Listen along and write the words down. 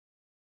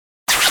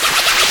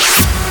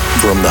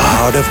From the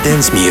heart of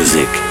dance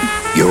music,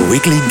 your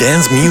weekly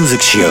dance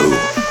music show.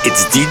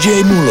 It's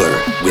DJ Muller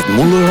with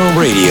Muller on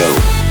Radio.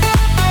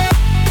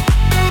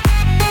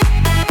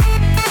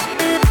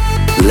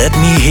 Let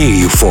me hear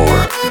you for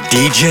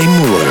DJ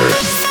Muller.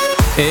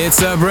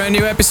 It's a brand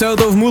new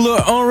episode of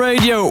Muller on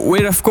Radio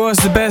with of course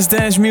the best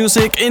dance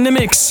music in the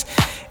mix.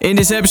 In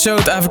this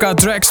episode I've got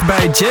tracks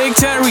by Jake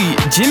Terry,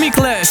 Jimmy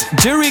Class,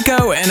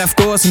 Jericho and of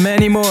course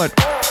many more.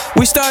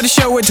 We start the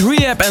show with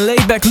Rehab and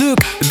Laid Back Luke.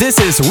 This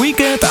is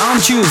Weekend on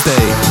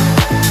Tuesday.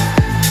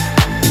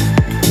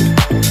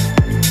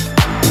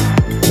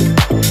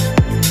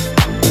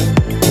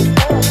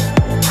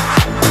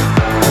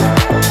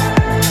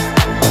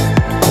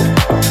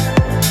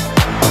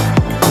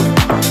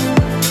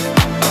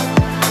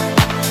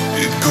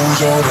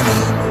 On and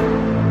on.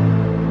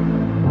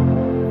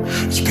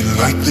 It's been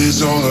like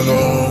this all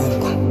along.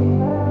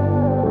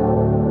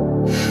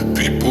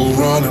 People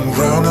running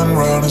round and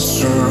round in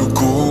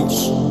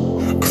circles,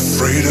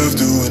 afraid of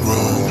doing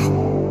wrong.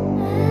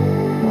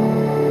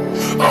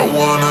 I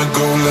wanna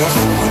go left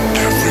when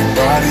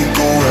everybody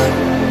go right.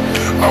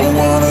 I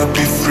wanna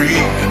be free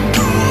and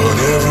do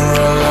whatever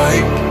I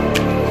like.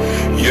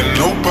 Yeah,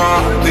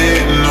 nobody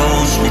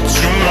knows what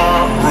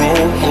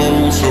tomorrow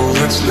holds, so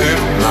let's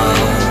live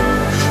now.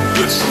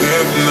 Let's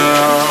live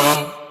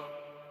now.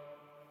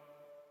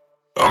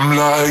 I'm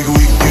like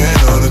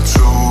weekend on a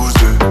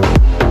Tuesday.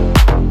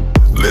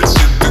 Let's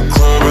hit the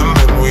club and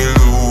then we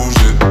lose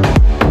it.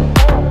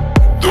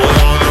 Don't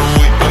wanna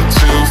wait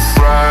until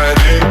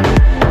Friday.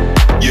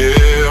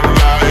 Yeah, I'm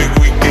like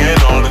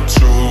weekend on a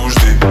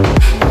Tuesday.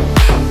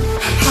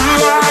 I'm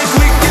like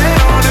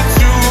weekend on a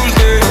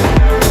Tuesday.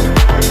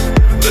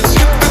 Let's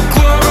hit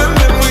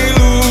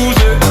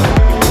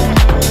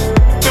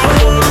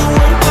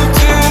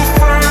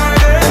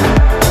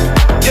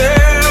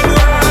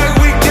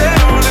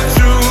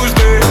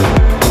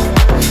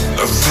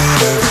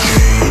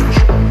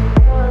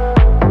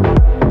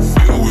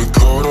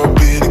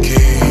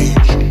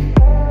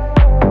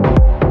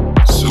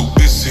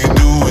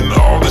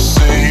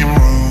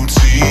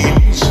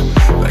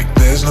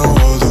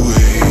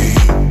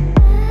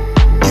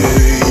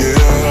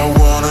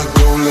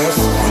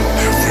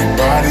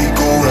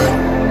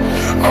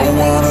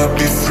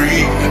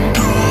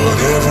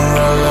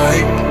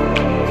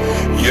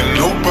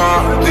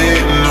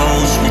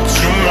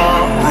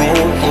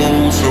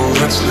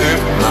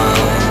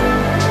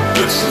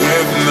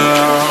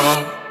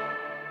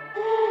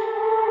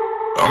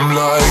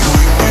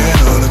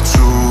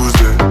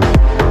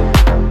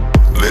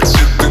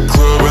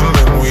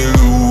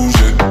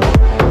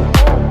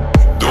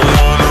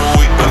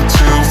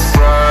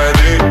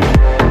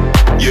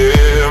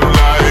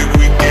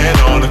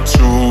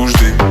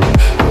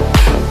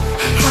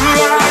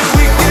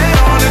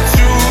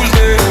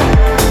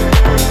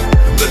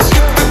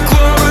the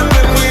club and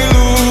then we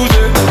lose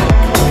it.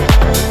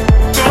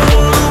 Don't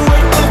wanna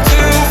wait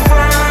until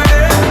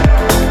Friday.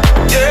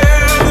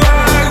 Yeah.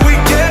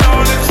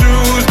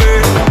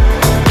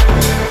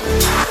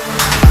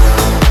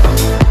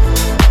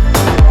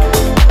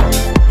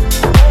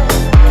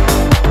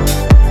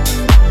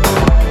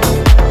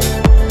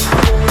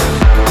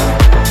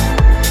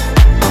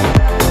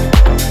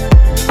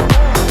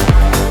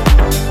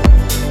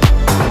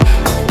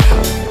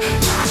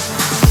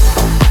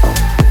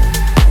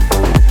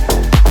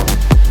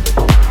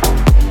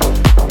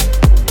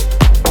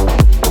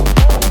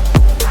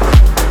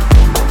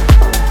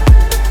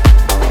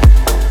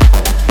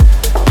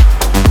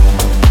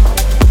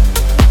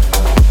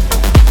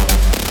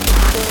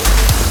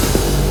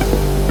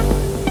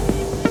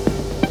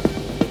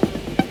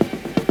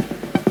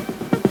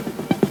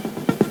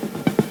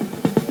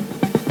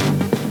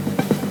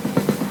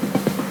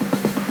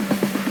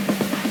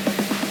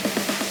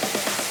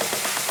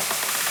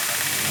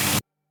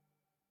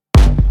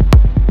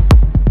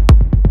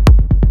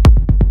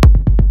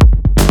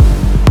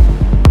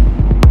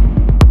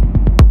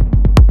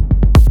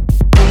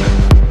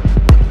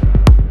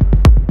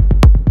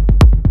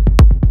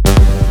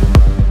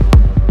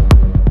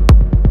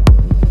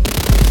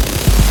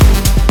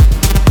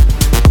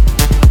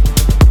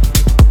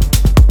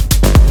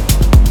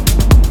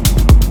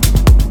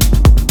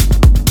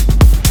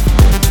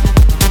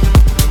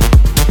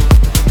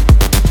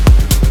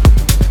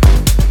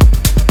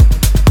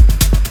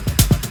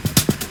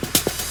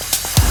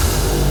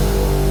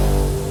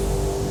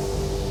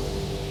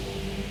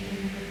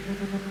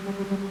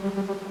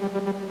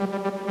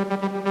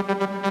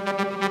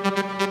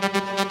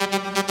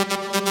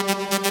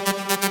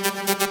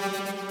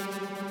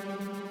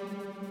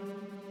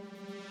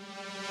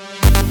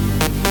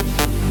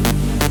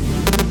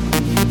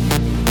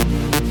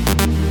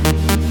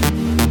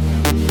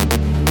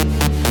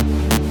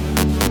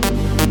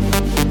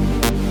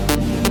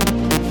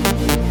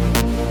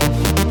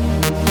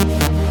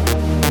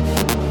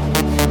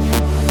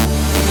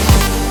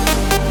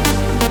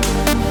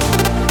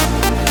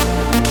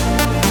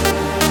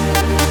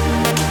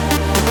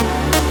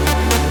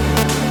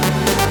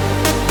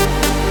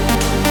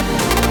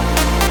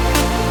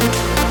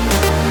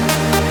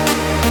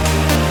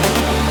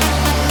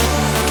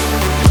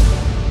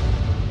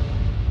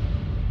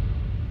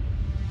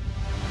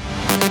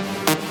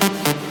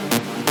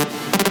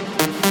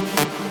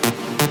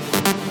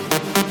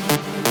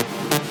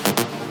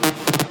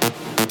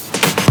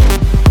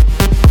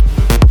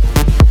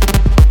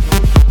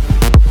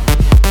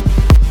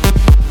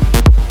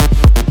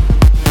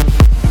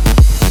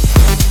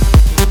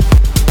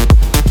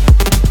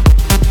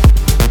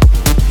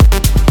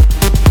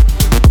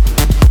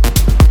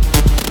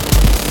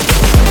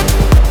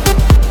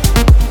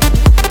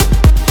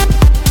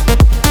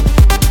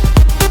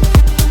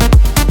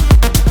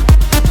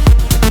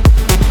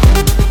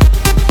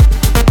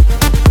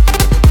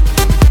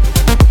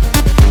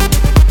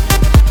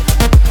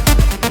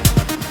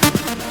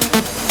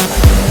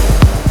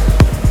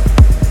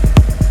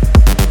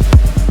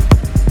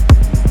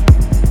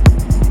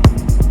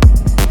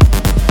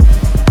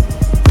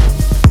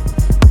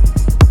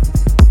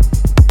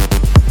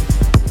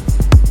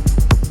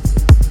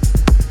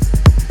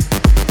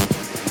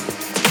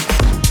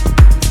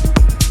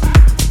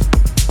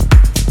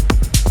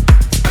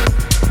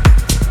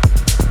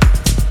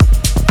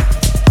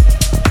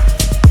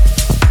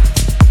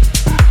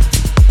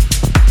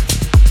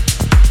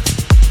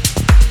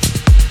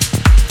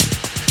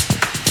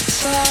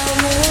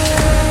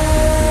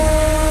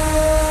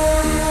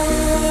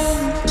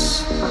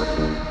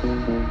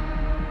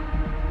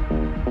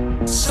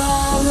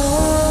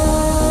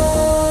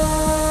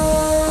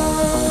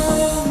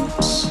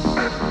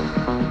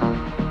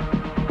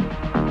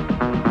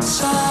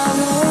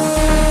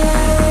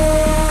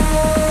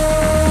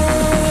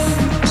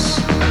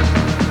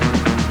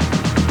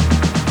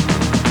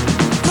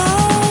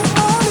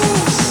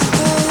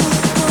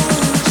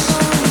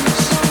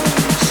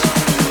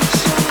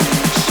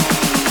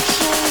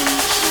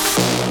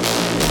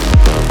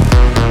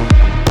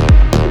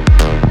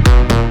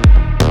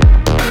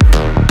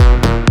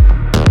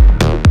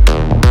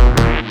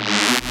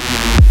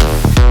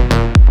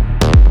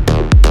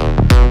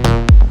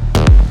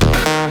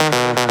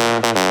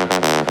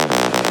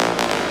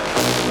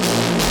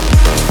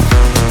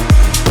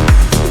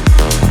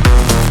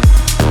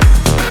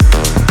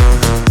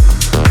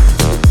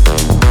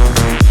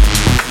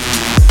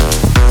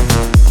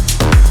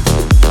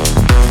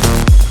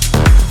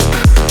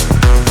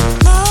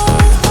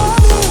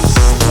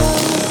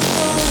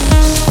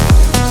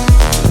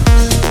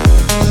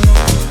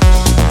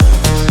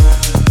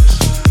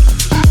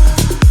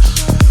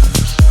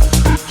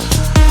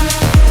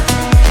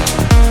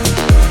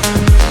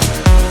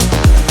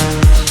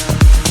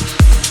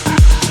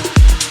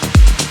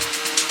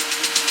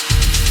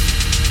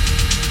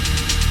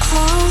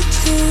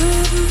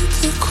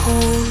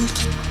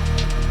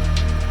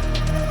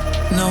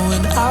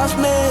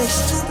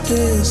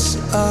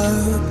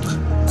 up.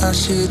 I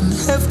shouldn't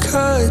have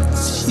cut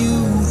you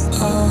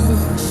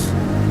off.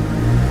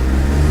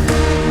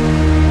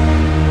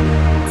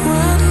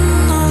 When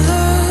I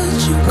let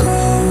you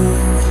go,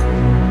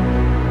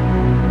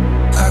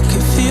 I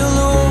could feel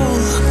all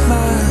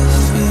my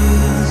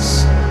fears,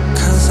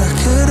 'cause I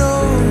could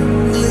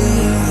only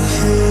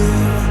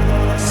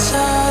hear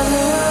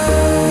silence.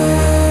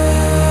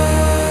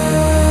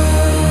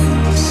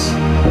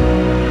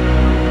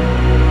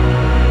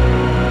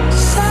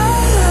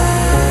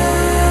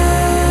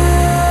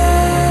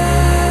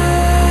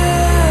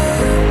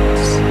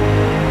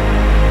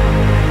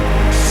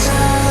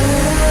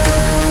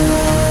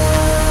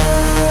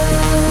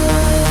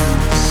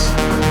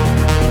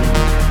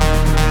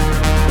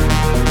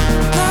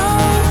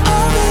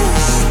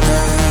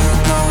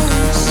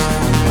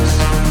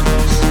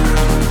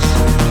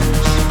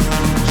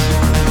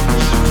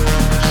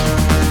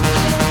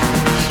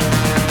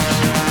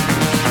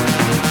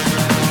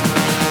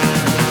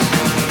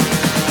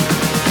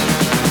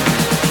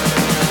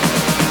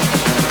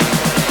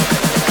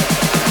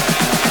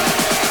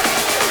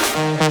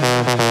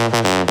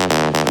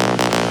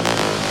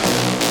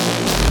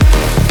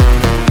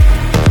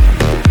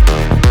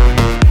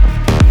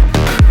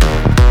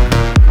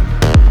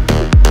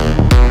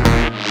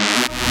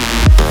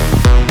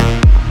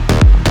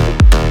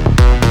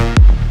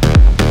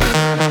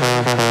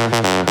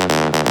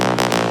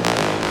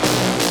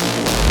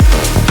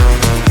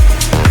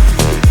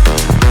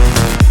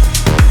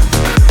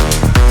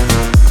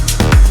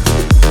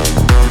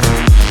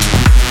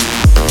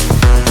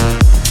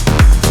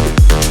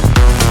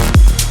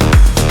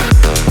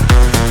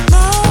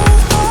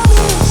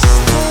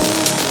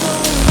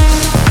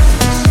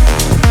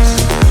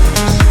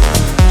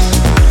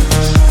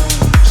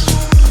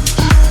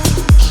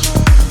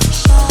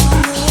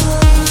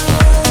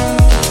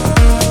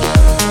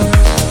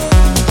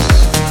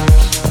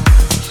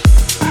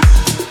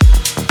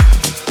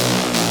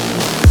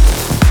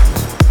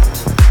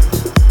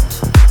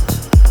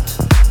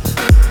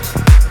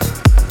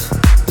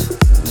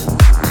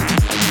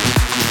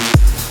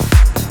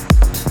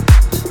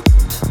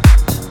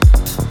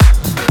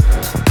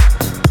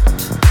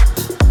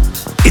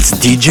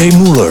 DJ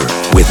Muller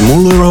with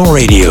Muller on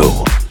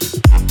Radio.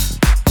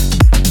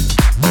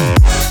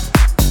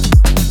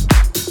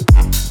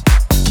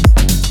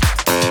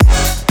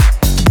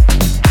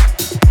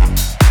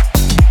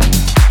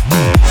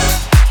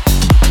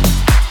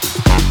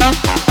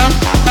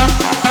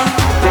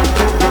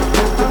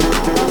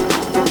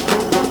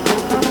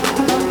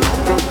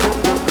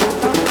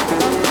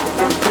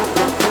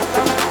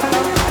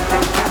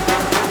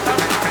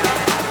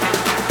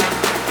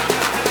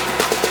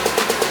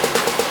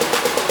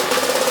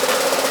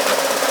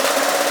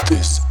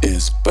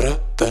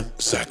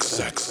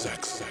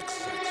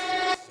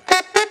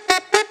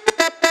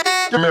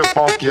 Give me a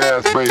funky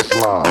ass bass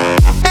line.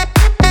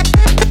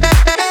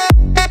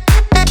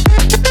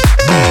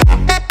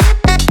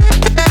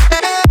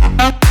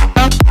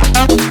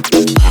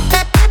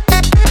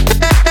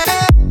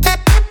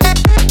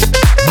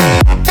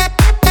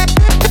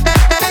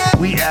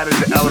 We added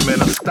the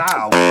element of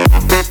style.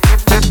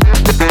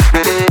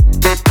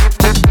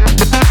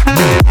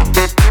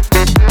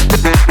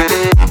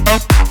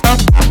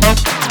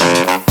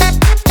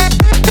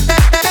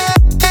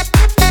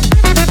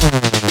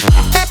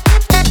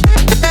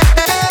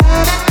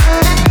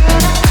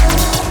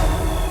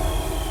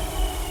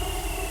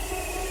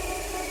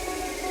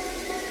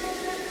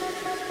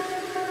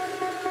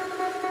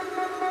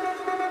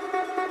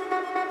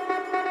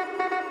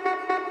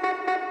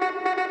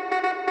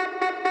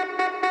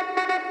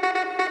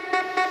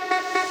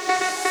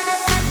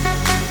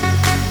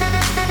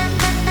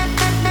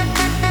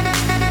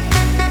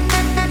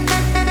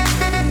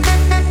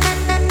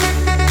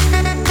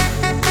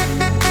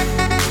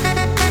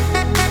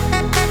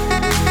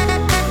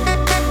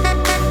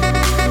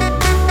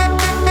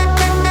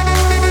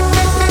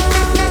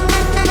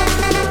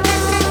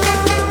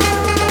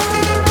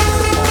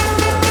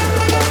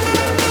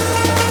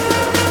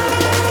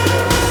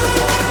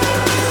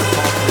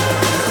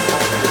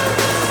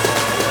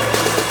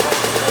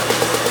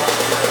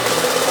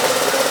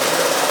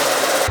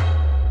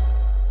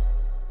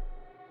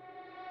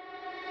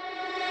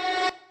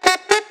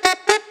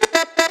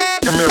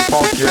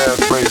 Funky ass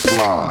bass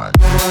line.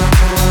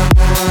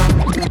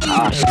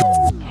 Ah,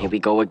 here we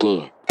go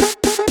again.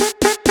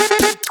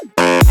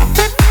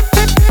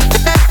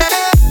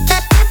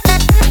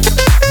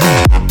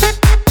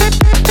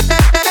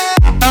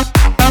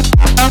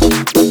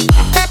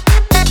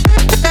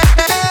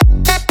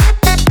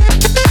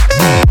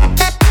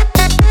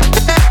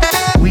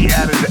 We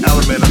added the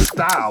element of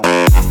style.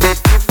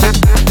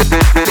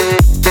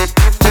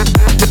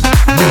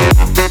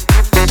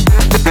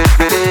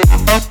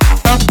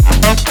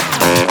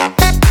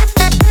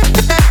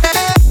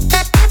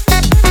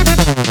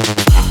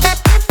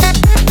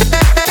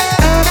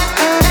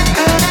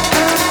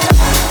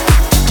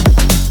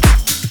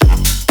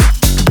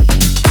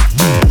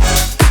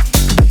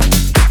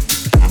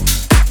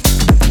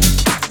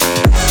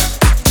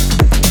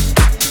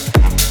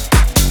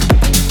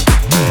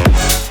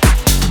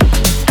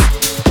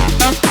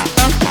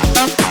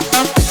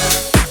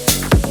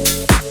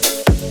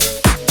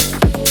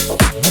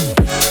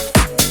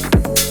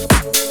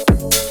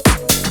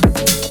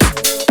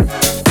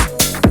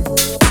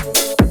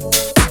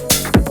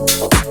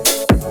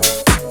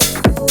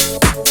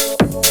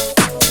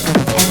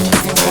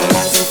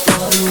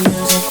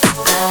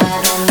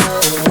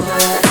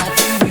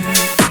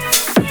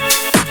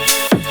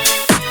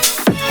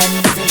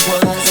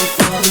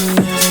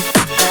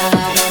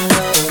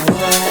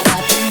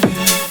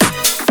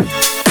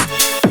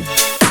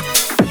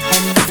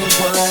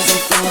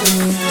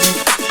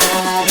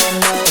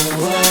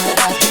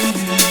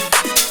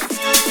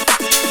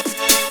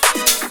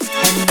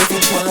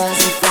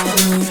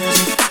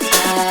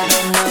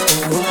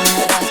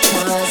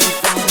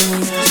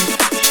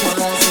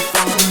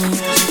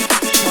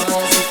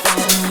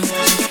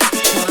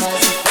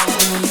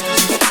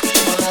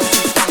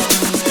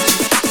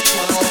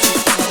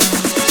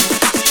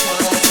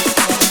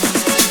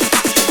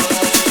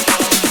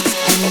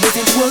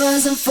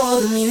 wasn't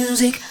for the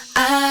music,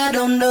 I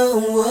don't know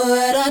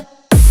what I'd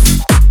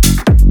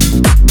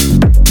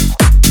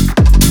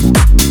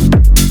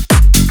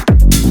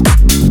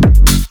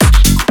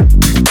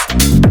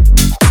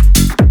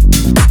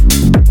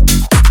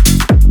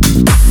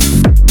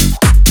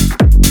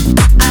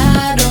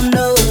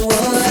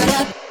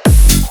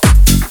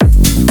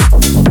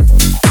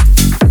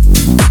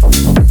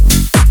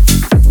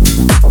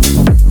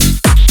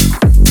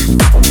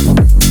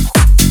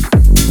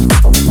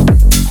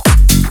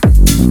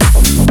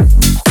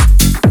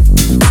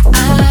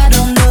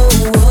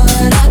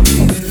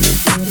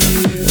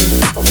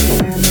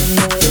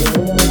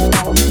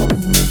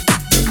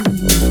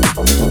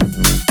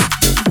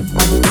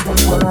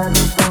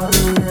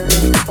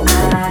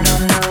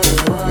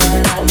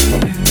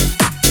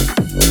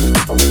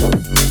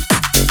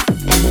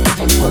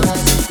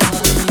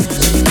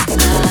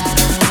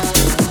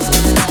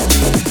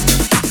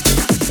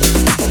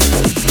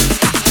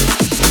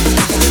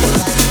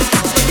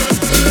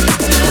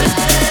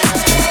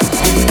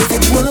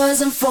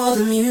for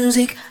the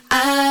music,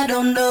 I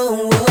don't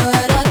know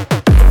what I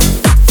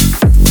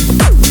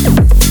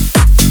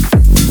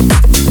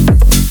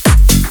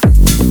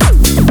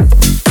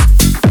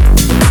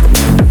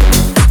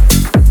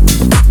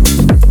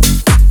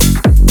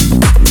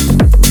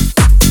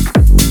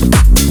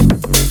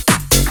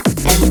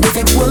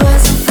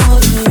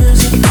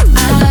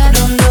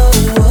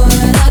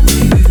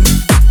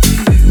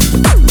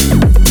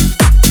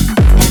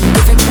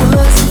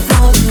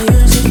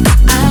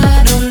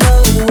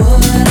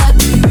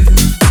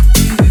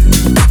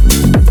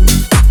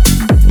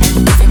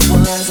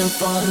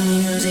for the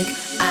music,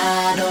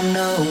 I don't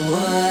know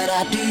what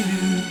I'd do.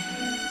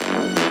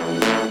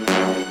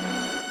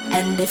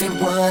 And if it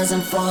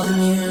wasn't for the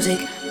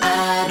music,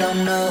 I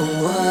don't know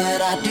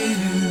what I'd do.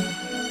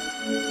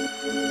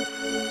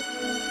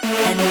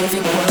 And if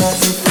it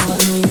wasn't for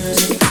the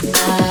music,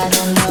 I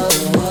don't know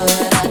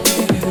what I'd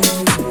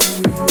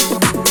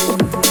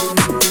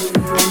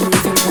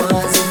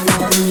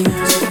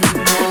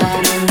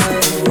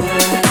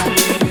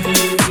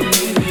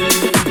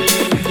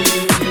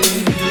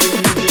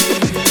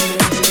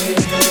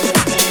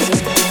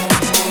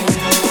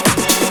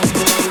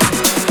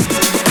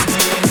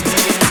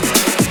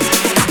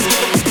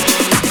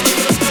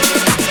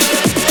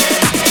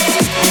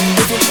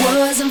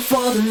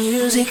for the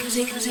music.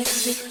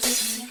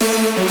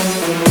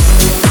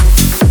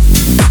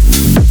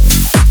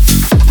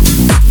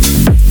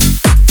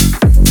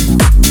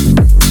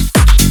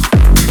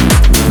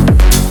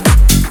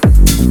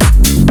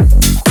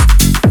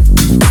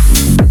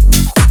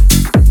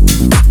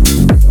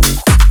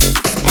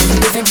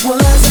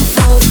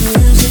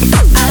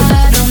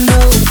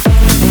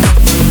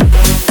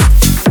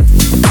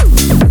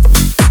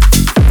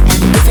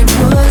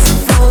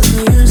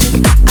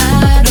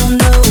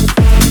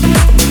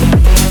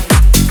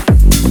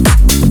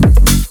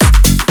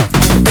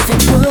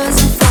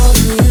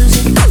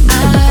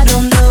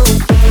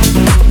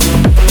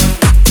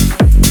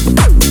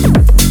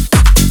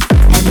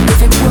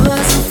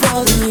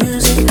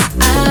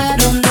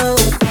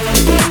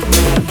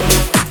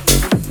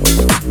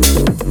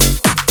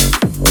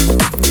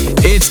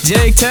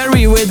 Jake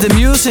Terry with the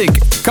music.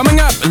 Coming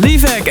up,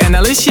 Livek and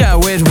Alicia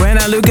with When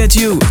I Look at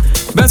You.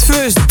 But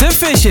first, The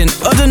Vision,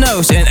 Other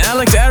Nose and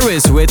Alex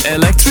Aris with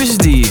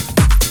Electricity.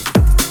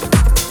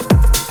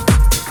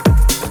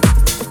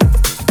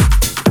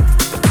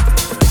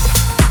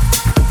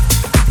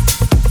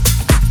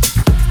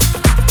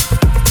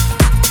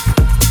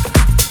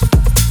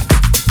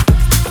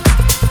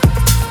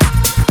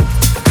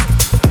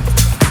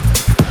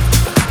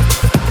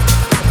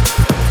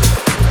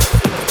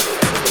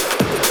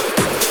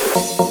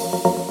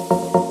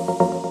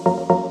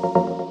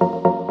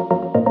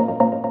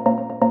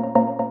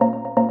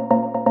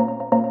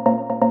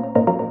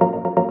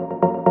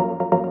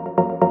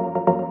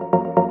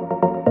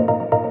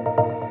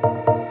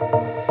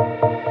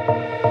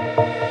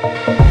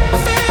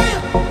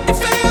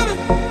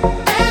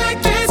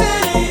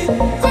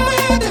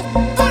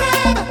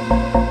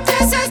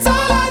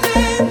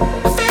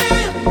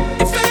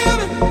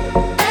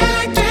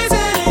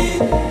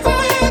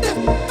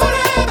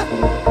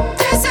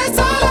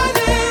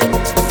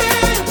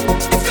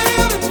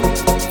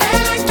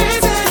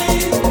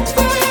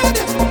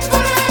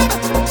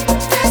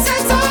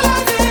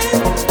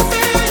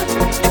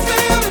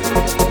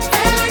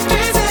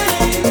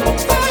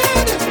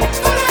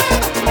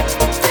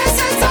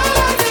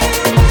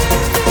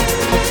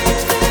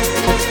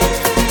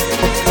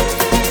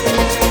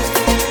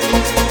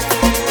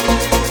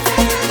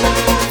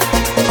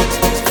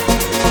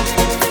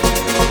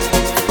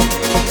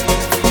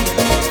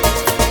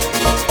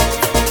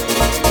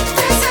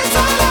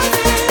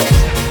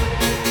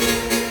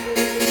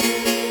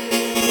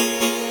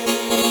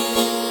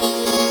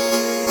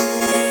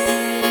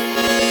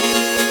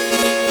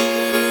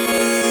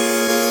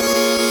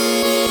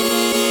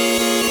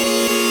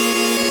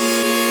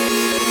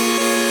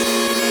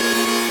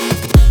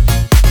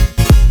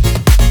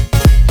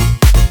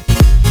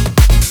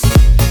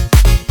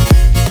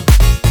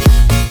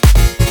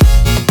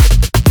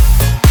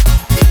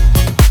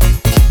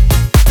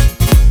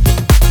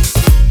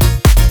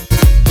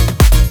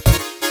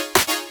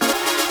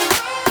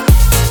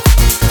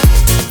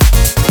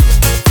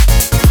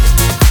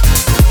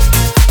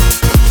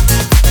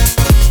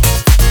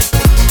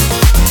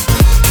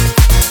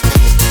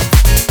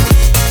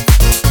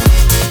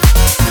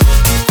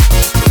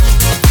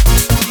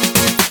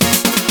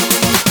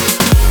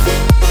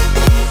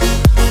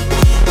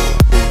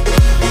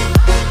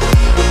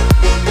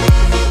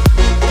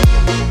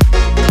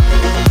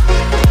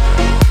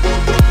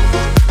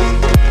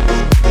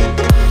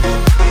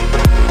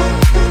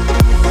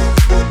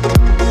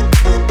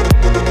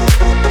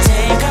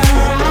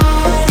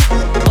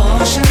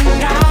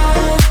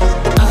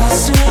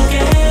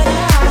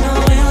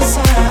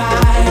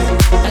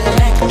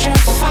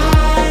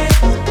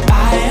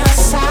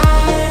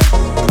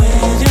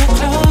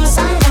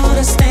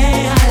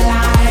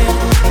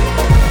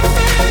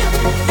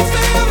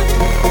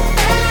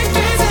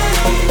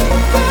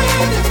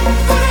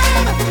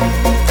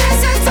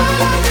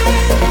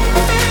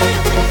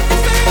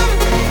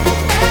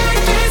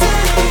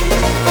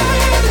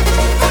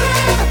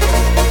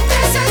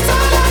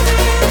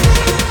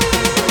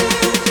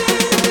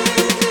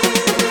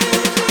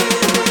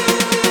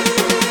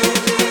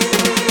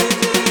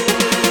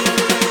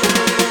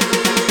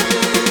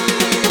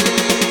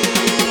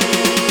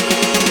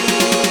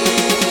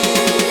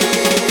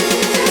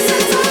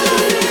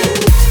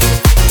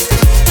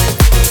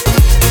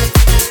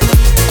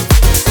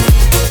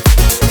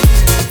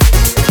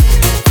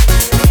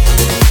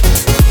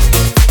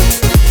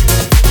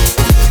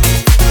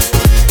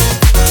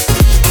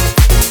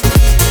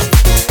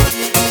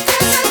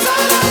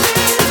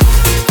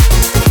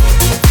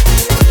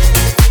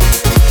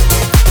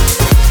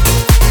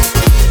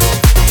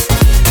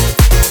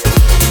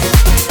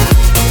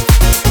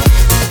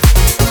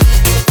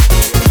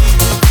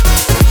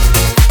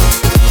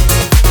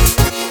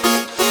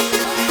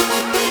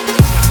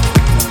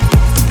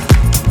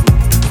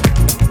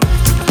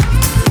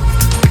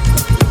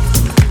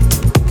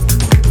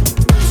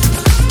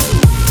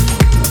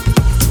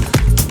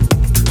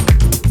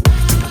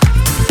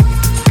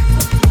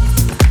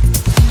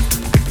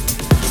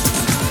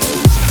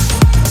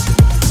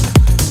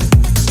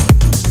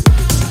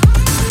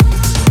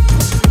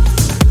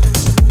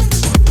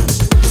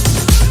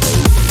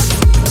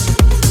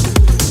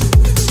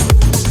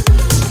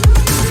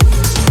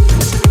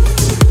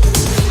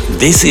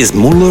 This is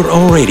Muller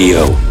on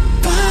Radio.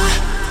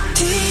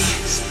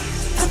 Bodies,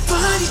 a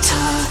body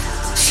talk,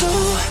 so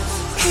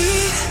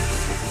heat,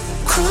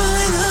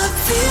 crawling up,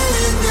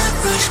 feeling that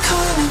rush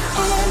coming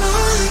on.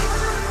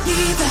 I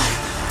need that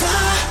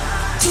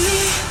body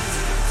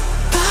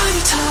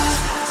talk.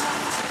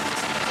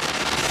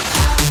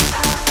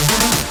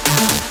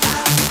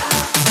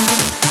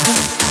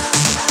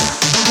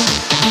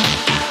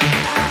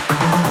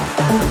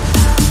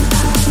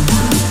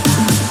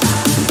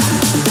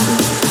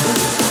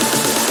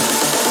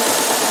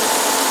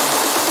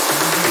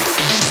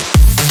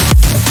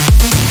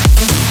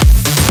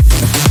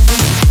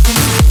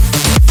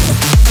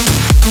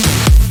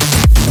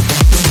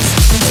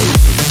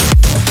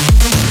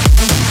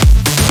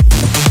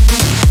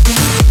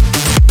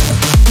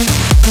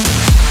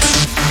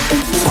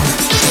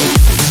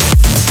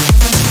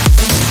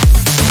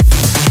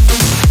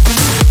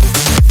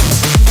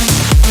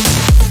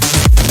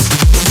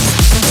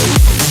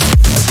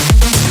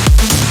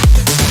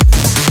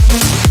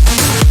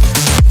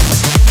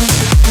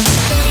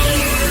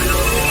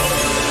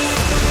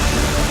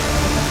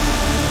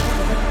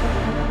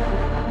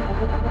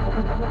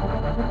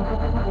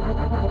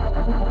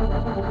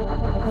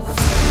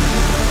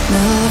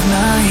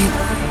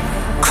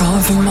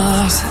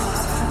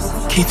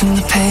 Keeping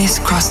the pace,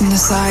 crossing the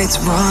sights,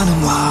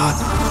 running wild.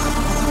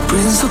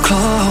 Breathing so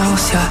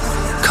close, yeah,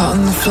 caught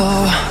on the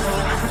floor.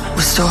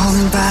 We're still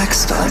holding back,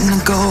 starting to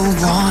go,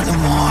 wanting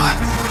more.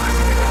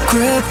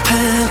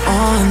 Gripping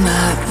on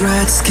that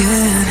red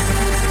skin,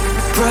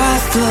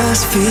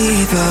 breathless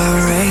fever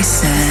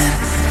racing,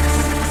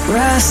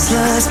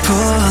 restless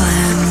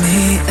pulling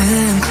me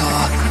in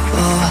close.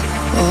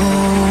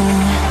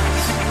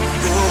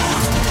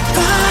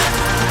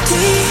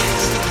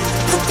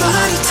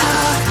 Body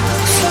talk,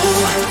 so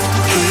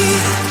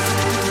heat,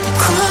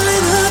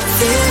 crawling up,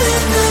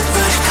 feeling that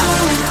rush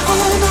coming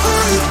on.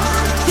 I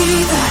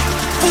need that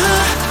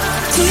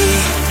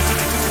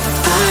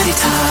body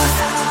talk.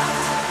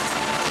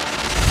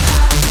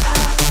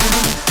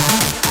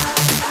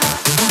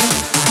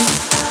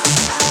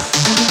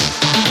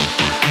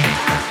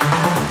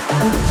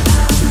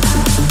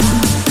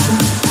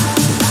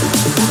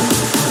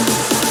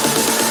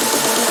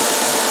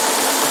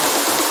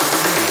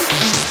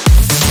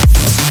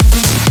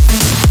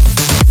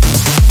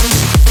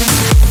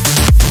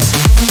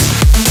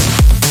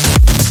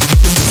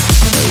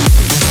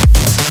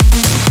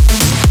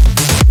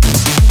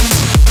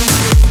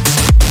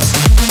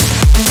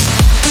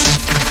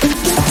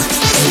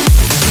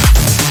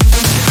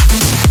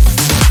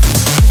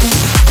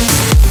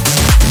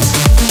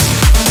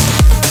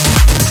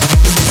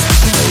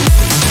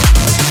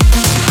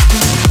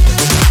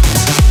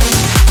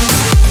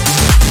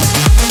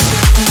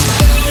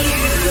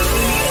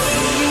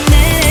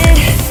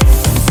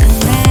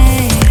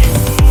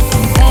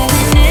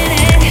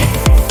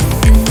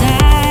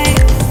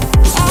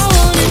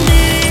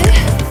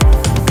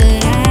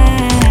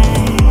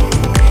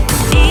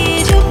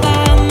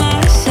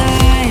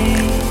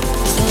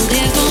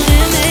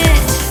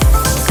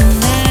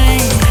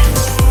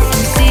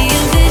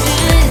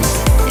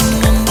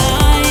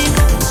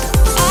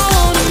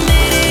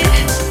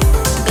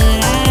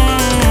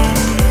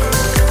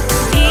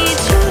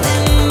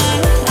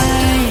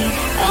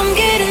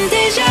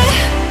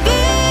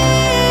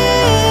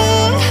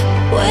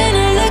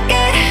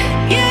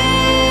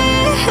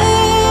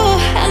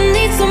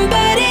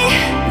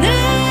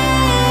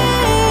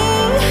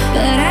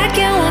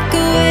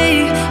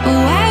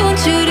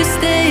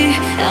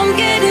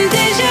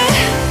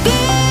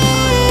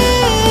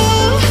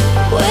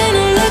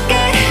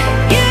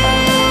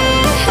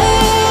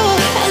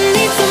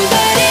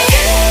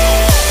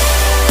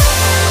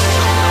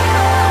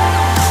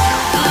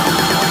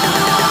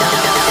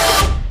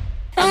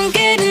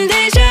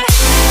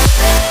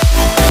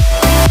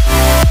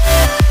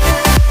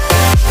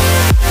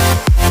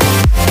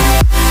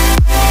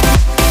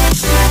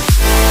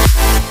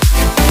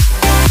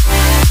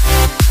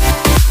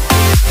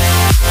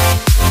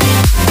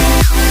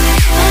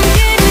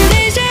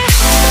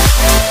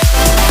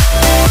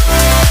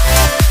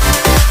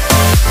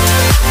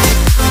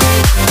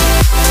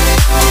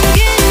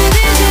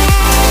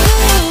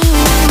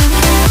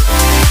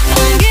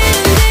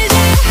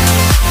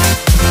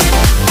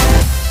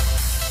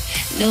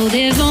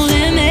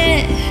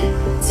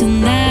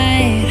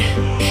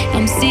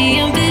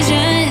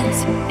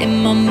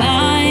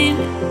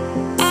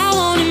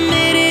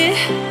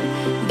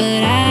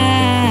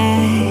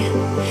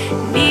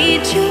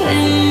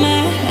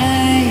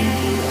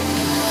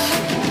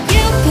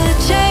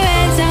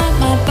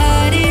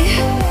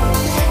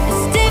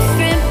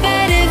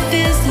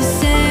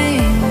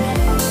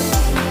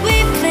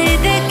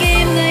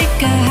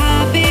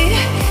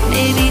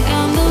 Maybe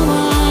I'm the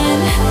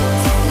one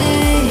to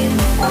blame.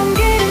 I'm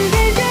getting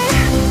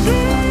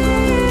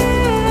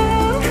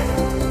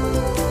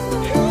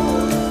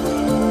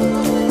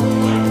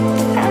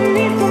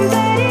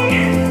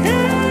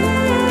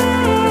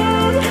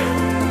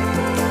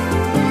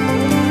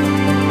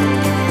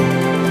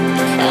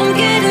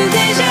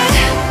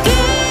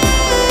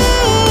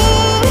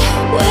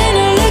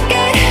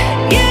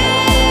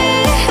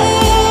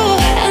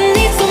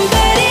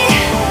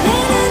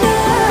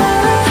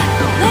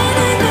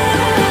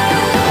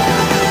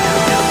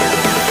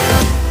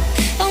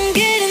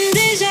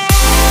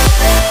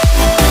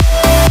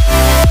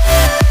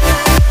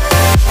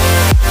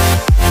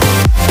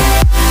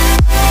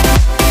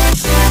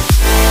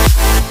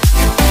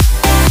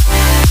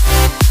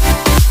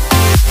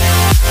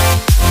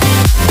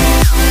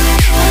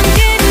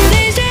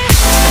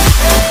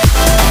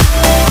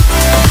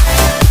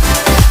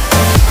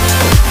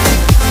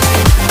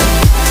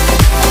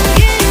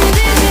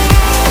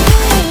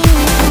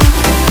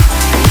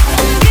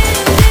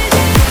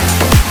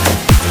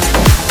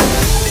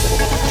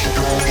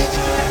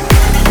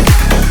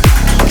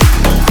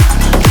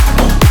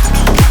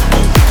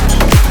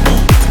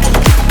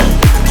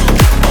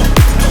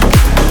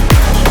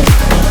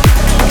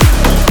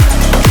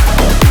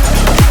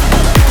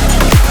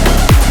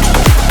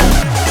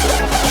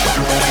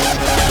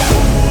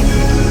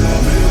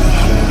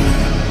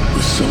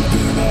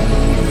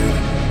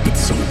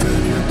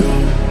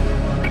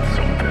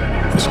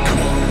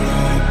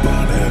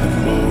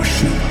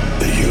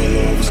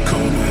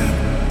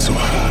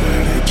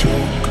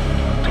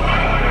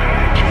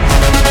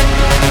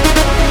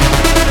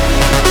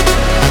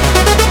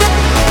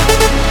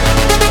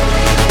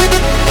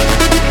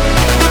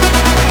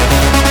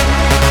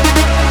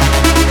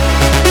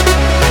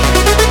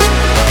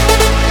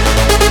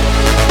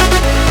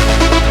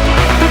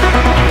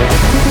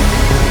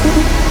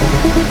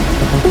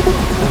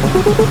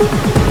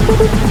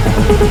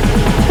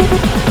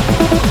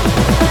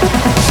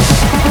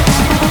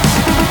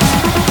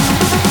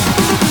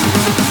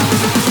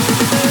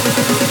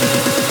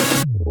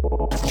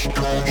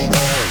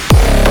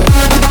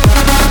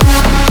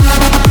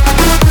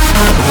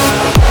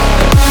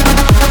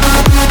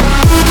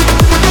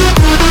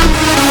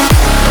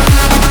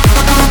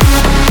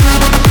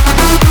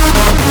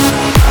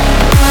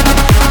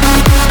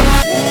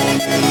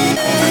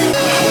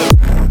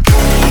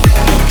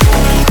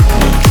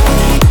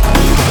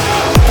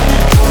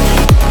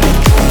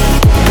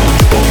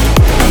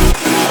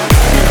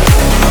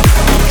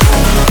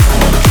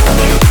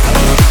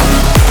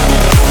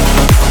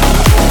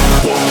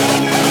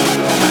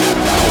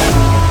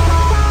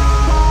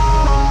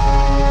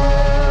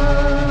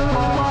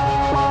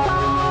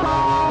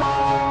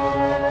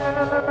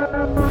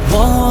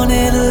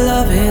wanted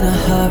love in a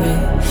hurry,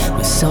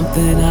 was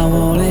something I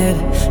wanted,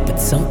 but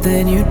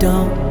something you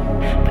don't.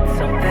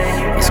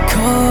 Was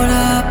caught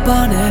up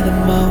on an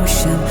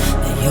emotion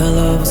that your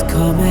love was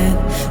coming,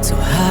 so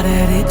how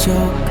did it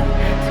joke?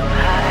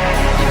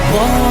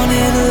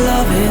 Wanted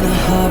love in a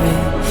hurry,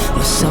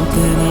 was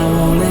something I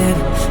wanted,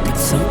 but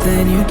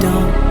something you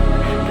don't.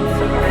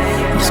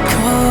 Was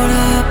caught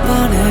up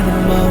on an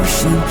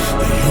emotion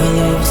that your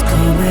love was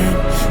coming,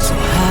 so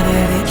how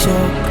did it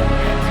joke?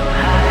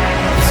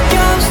 This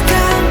ghost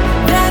town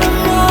that I'm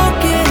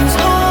walking is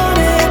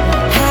haunted.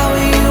 How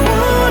you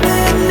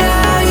wanted,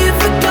 now you've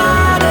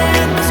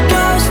forgotten. This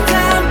ghost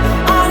town,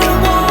 all I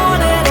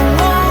wanted,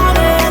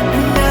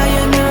 and now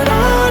you're not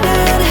on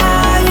it.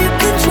 How you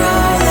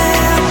control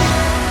it?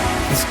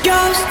 This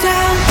ghost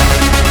town.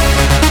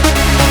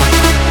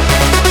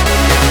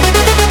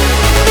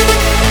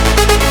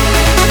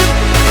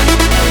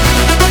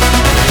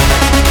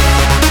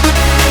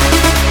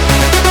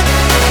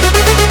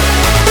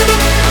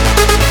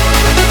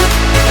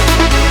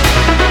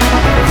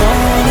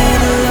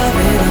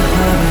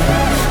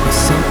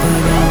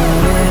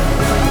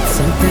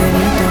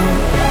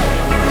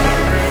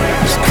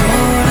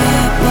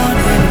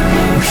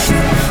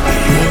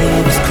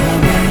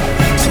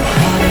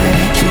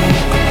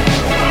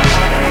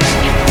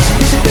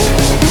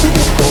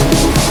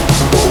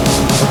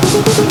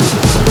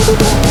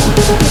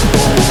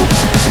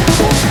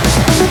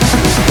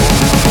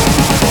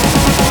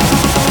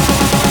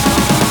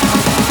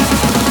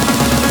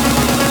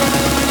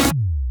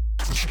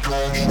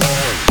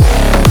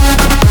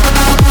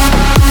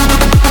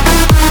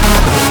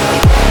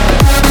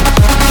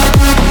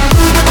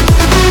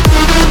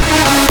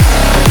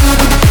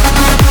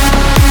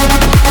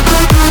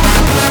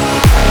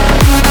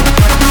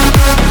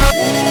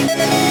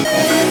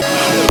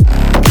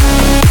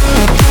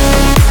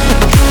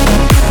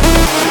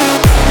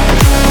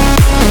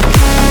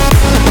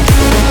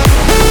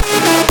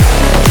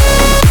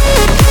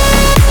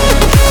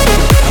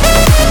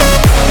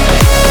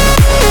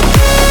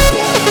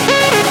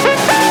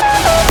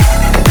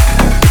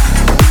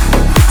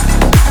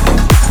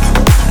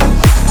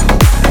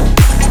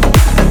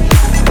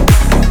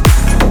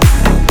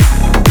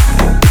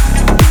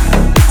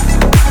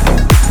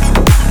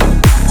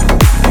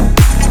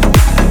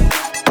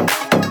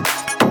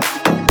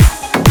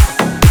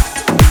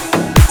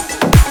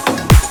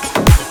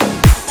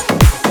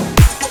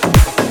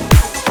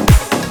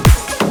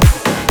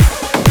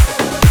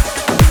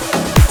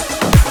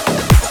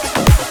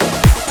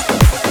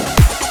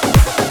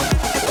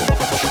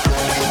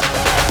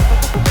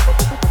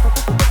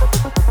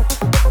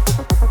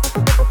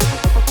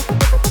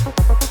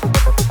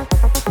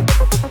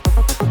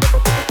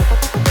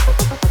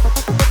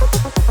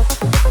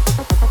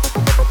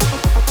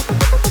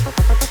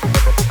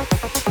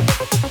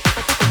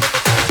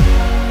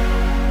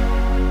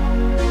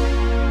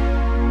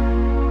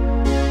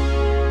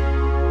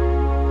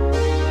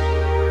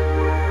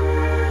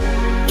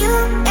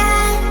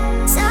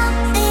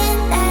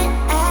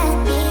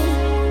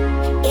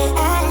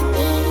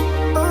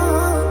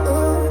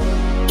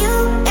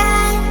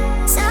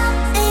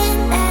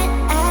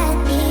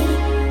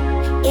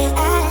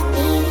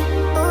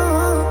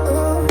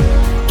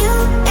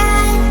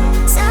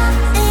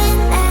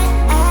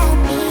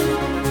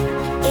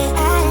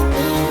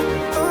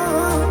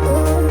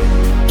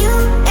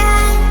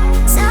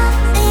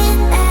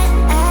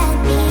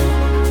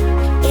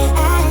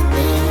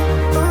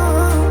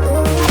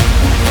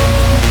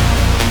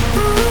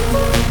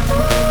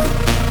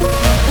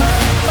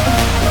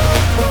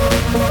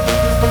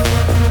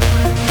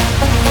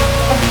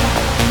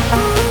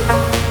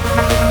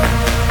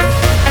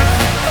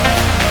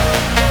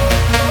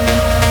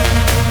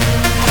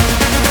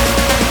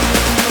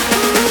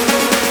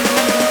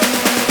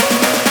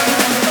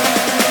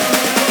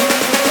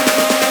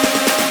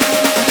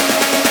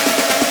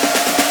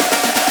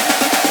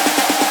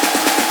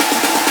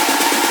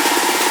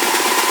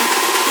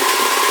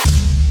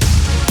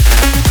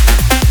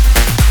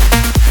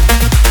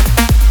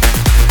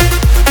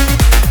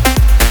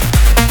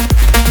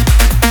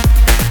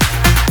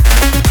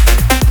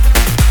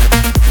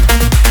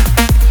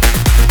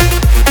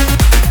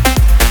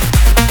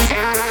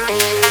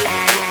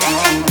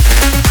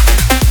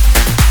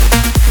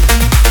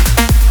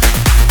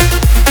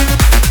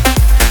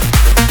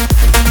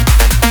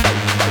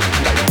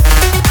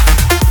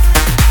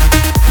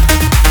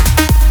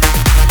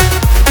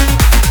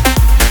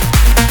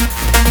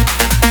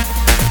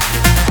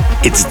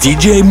 It's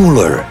DJ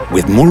Muller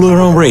with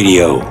Muller on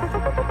Radio.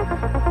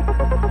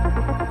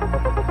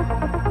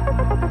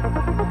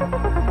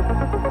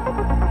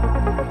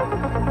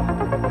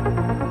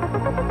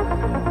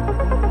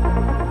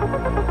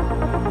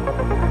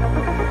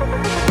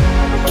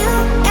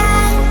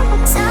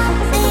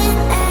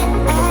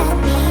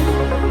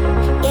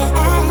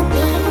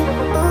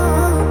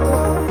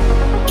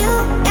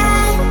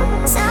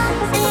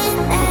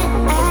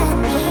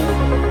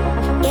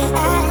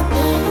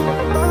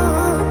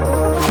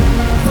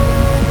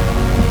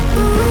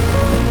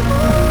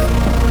 Ooh.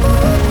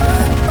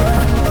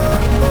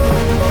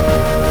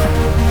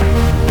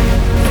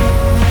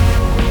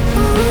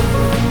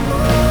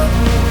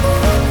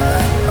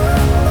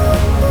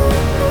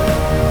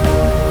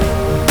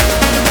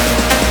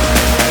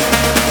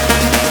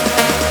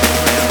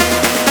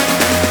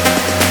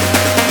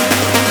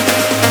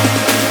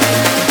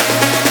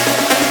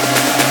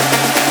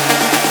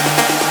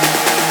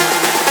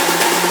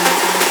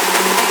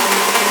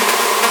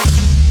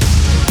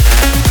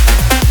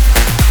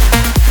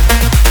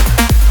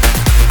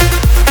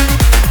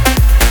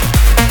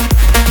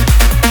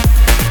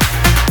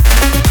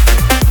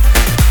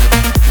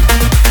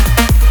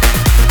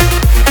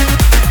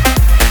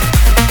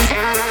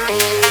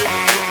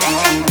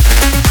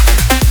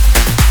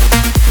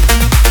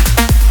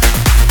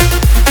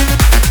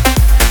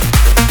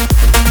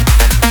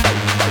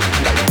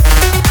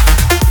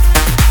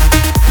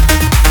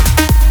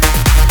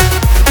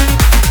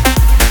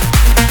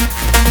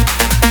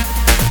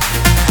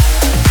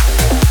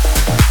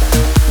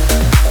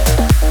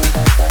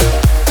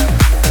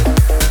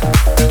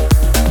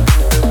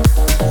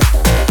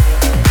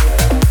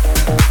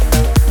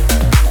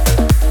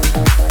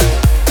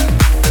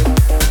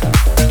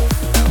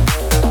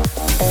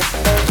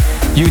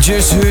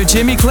 just heard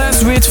Jimmy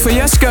Class with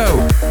Fiasco.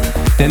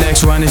 The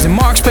next one is the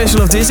Mark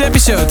special of this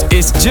episode.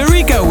 It's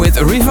Jericho with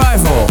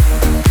Revival.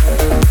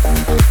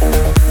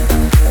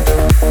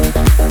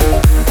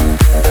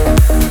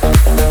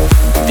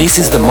 This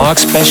is the Mark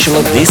special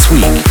of this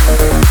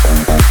week.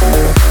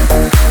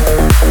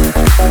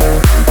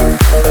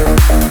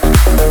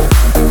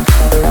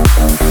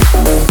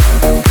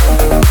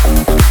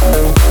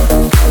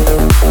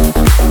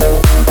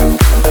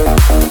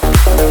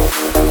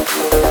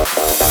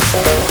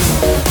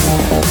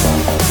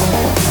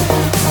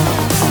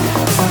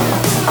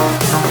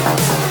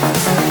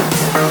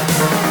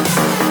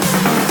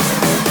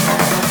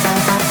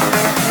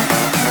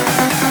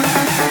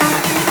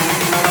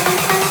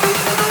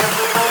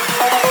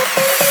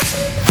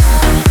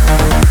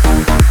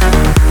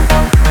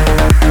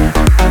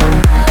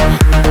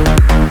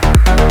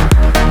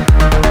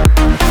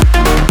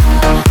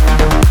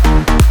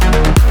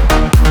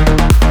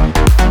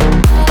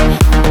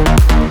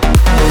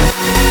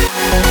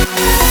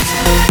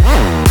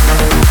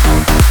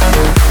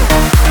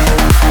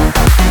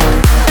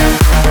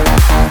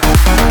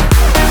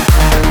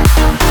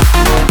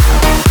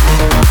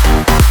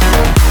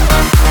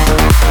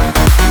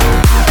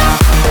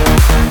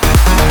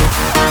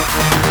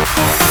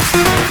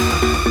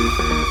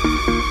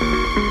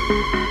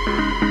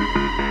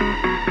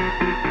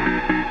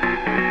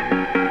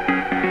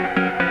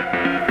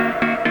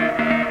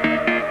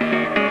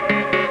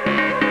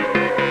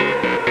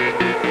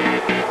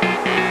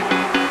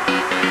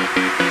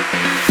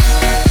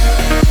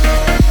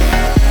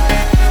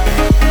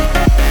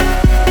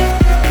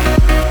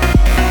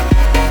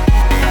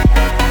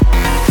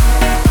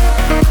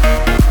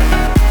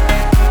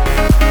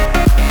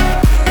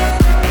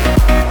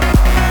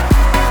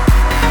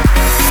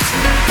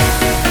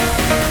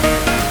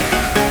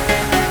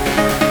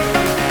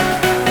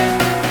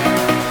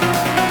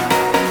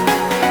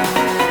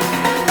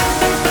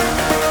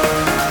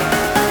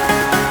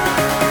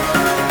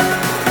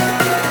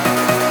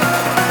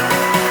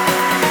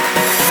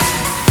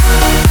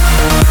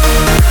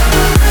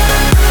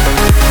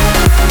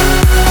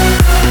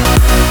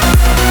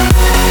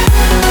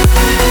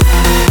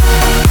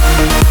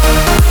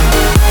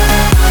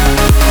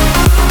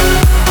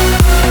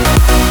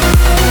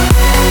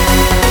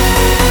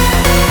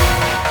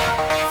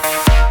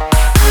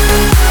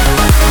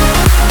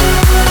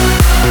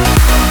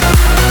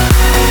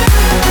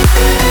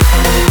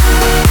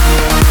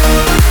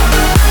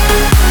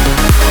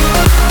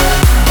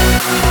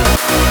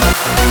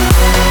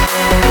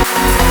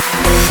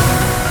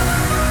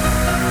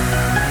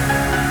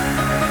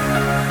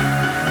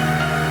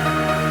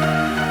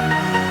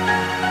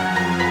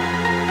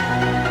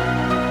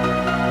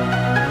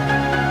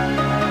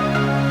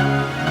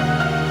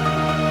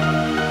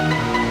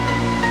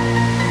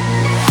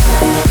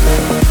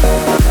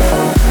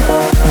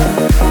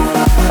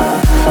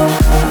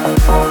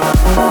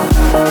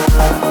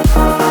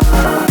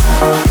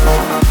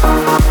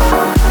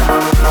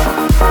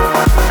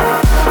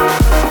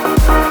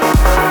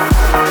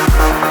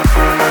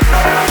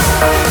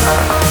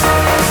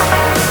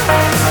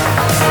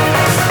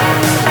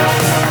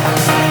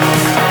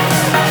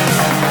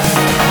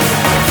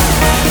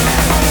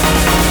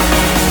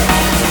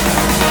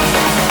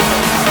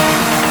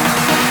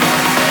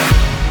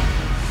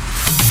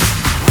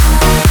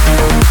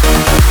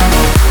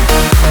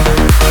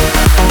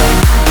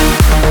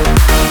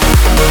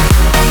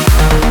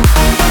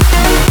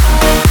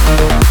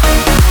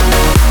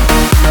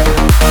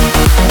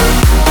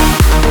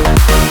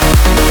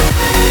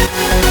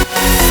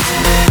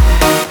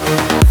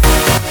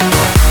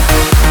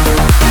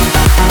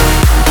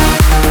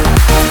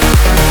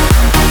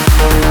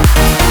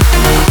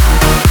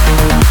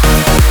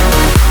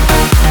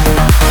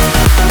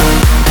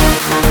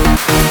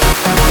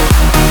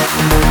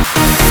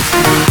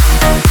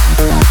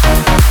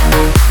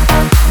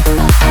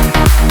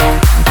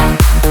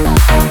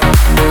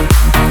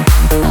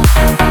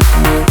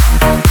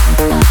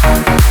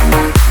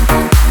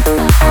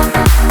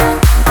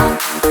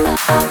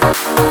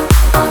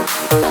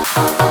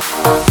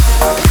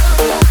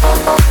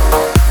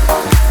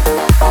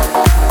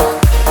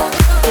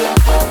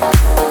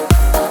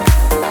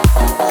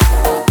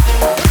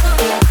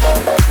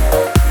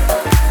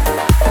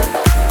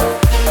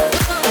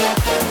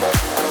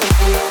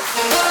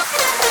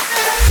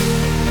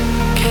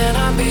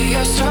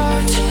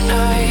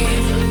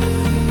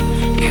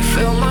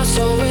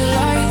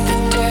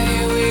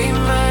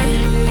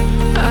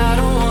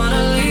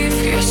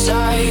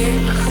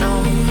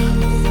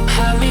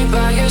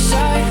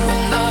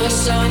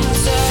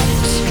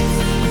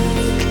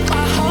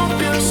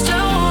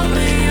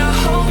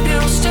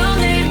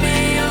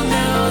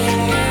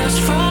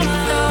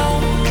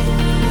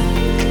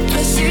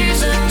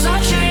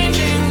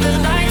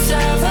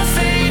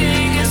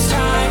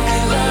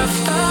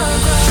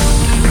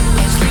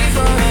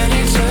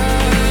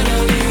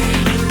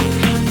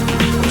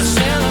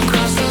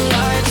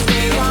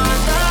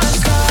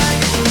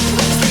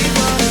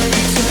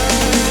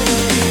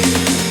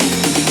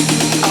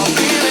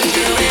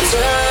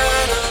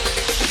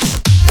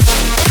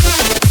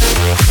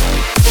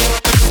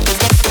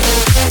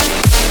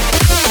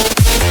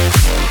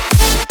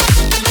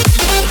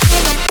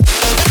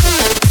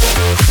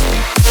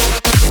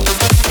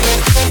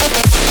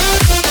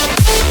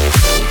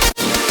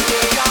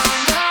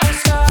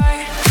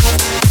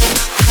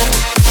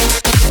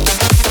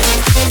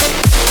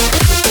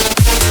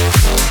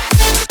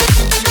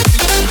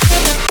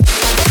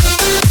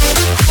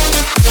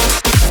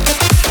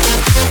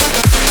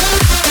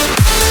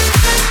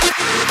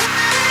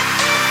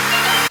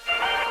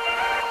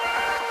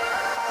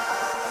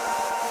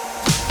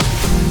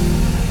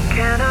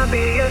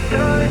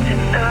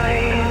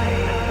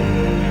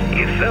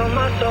 Fill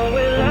my soul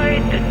with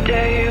light the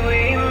day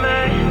we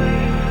met.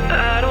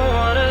 I don't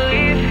wanna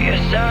leave your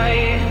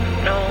side,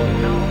 no.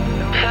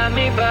 Have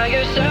me by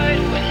your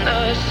side when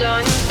the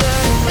sun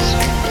sets.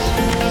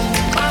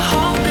 I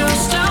hope you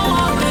still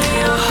want me.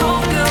 I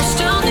hope you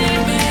still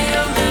need me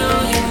a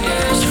million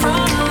years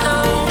from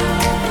now.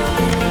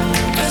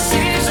 'Cause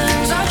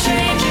seasons are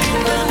changing,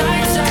 the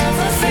nights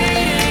ever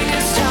fading.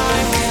 It's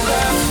time we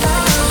left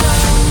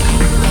alone.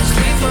 Let's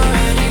leave for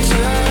an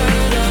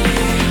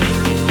eternity.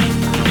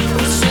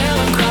 We'll sail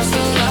across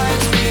the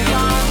lights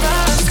beyond the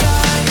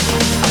sky.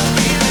 I'll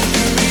be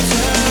with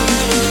you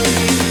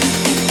eternally.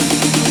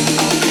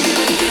 I'll be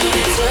with you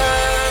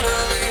eternally.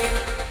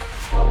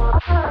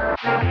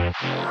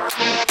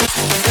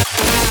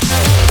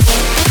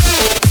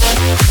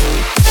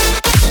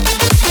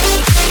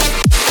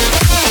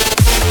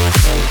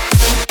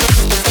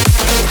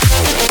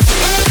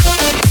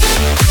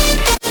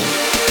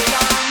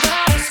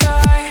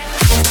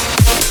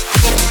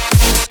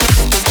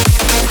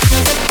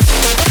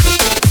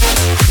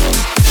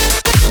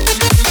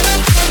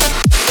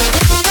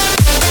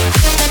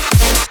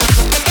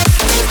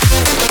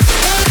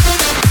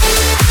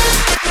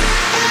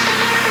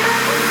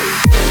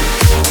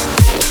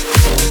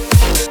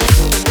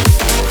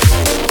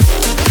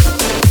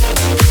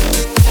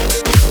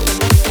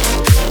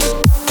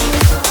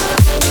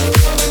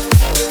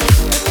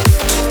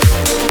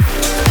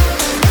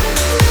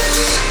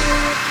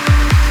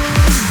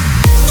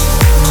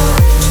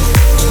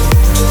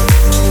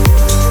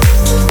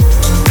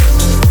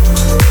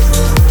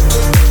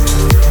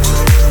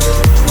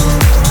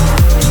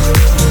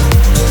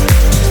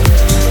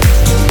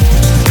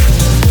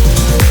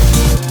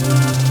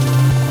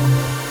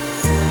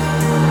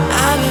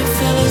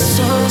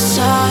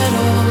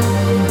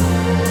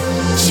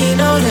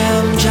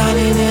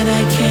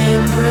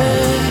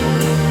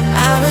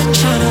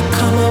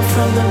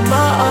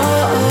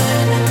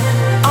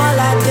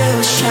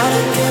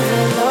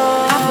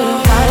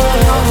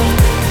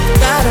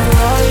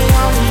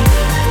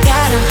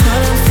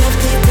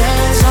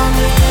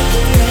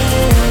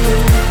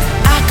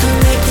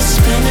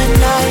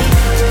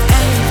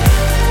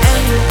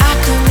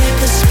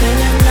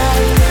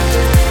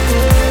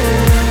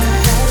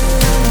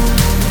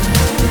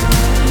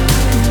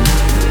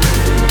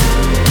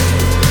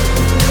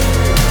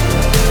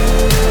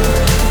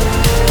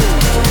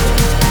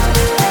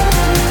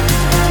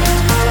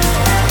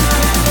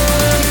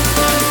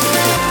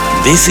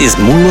 This is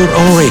Muller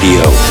on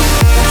Radio.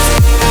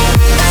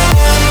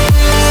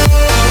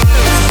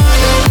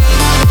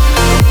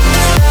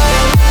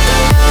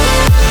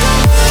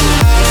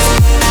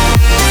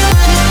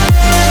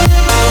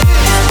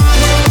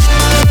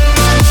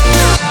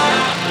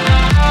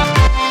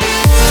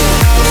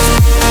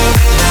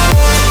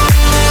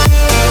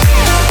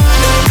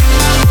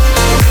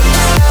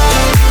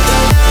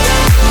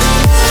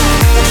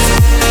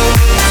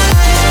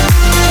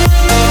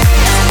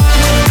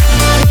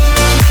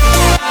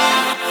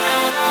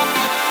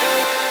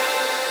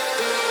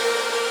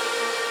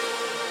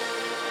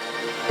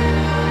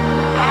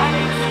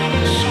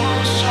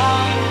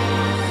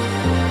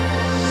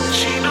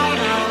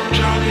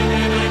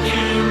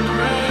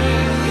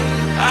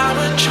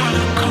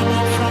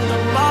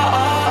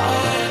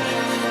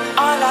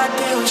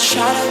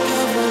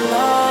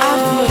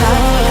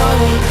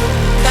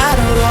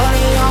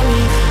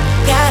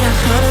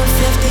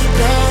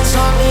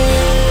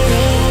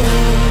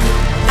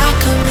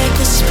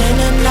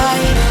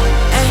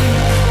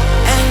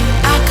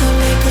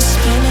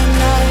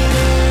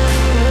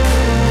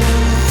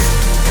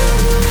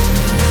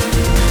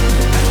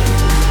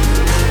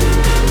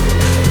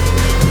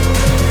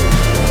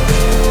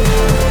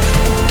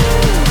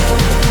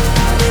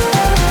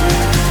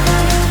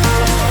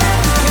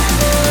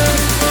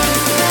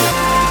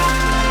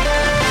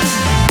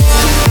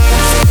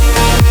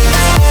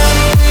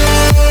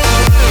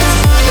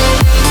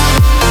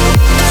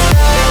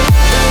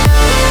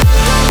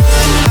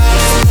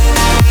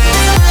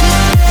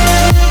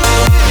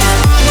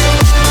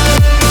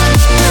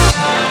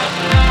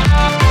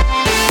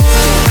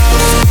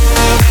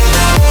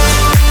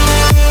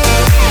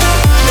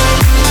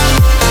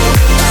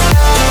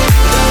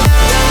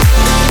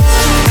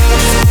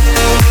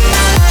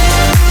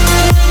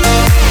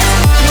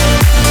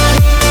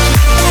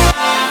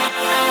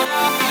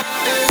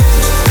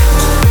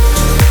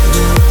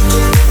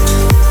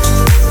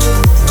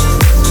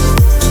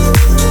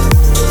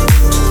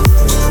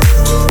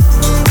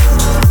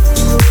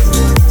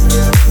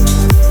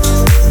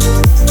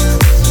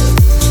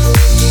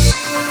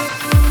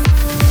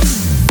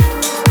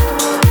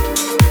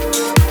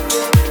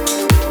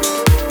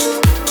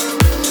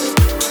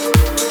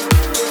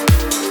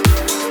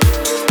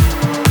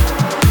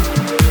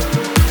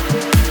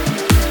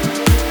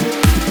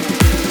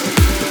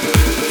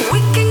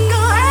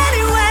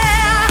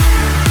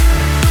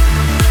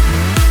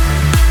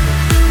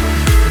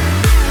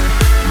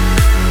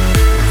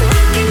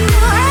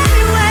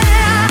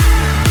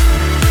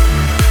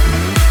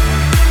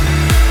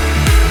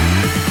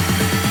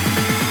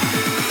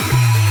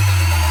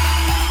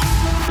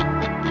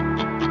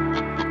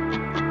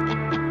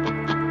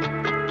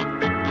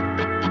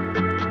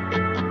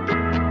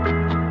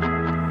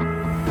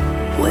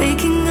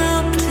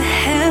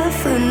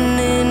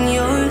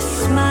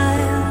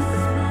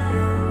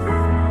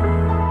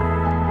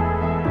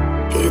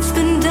 It's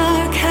been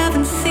dark,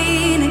 haven't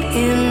seen it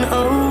in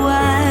a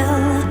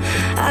while.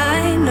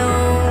 I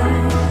know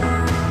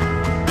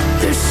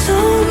there's so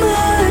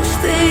much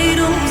they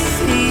don't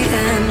see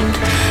and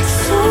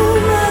so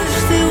much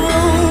they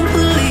won't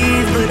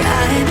believe, but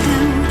I do,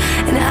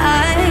 and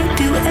I'd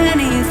do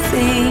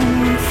anything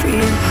for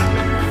you.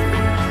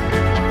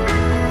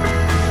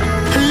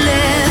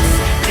 Let's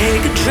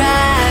take a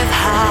drive,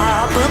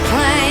 hop a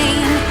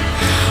plane,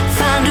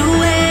 find a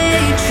way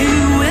to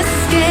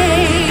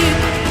escape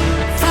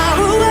far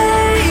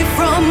away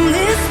from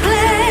this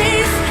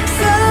place,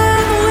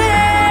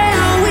 somewhere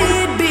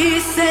we'd be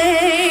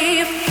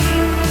safe.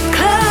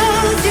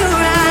 Close your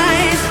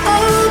eyes,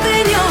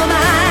 open your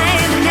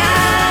mind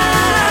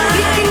now.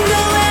 You can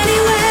go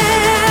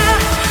anywhere.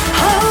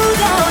 Hold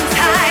on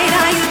tight.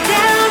 Are you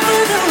down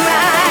for the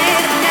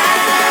ride now?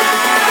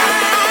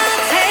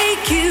 I'll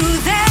take you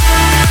there.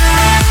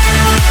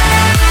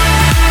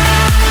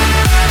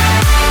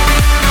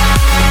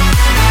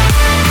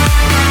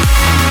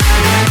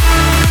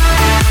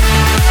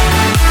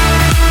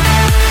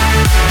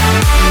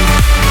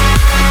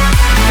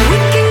 We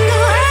can go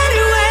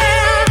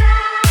anywhere.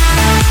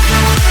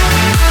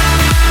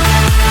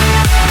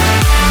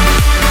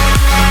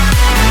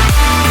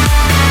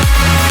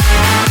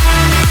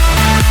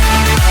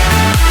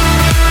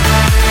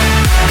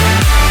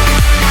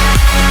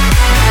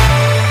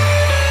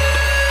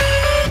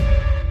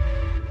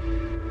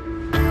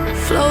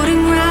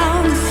 Floating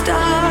round the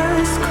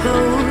stars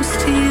close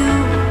to you,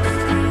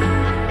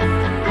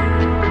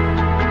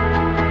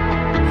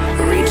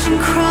 reaching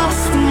across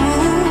the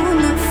moon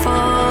that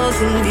falls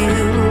in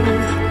view.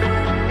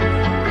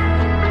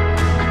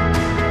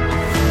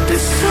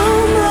 There's so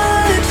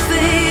much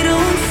they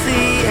don't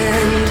see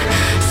and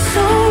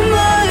so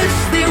much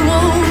they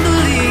won't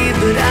believe,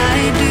 but I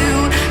do,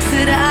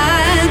 said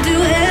I'd do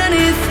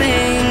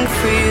anything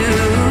for you.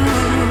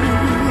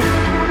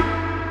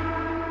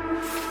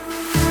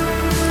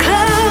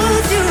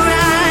 Close your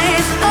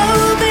eyes,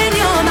 open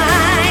your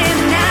mind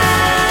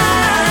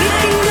now. You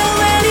can go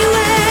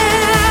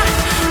anywhere.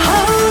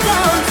 Hold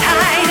on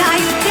tight. Are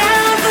you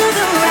down for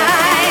the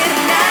ride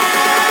now?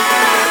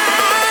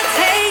 I'll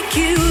take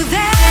you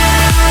there.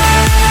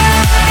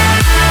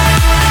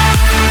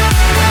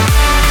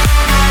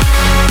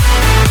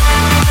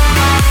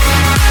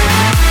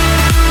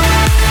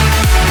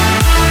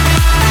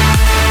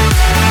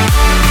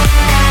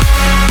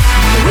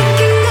 We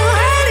can go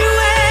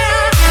anywhere.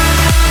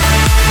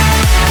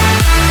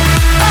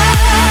 Oh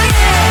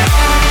yeah.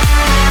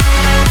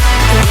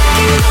 We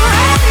can go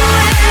anywhere. Oh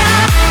yeah.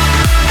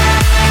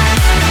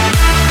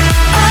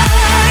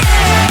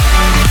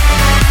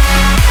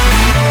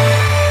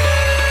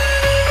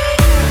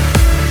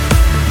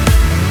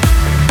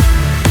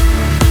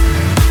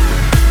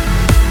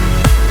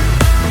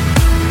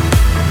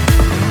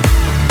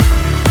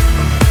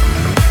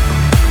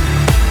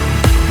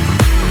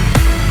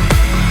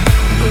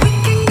 We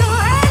can go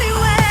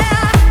anywhere. We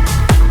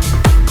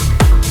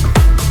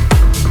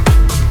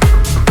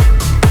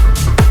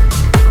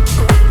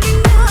can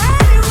go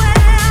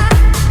anywhere.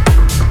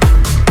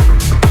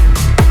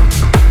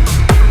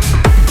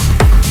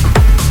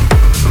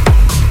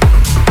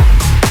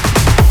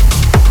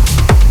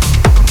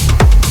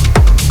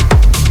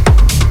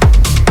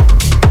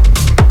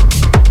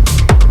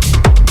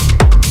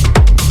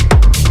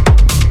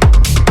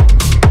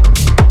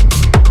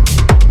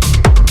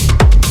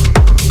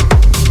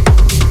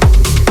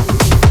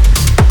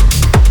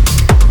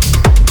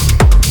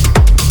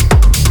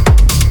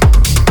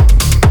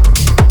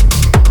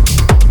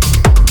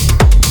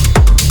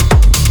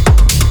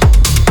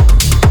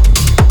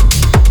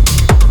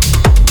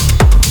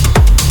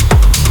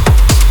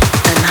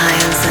 I'm high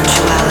on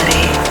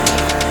sensuality.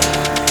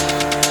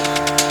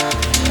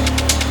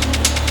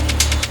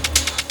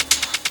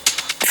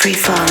 Free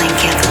falling,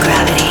 cancel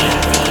gravity.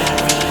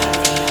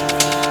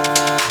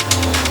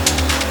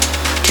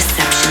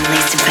 Deception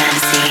laced in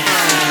fantasy.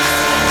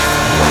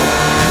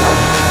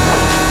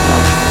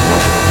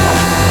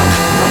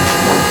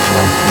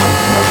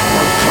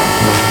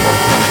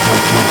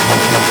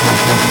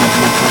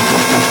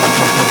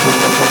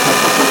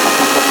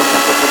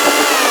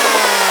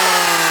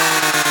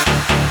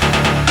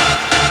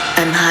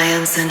 I'm high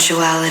on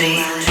sensuality.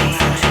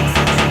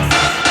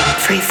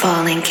 Free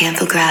falling,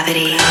 cancel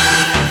gravity.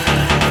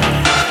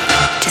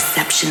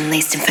 Deception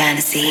laced in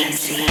fantasy.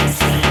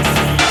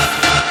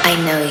 I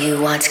know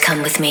you want to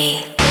come with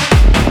me.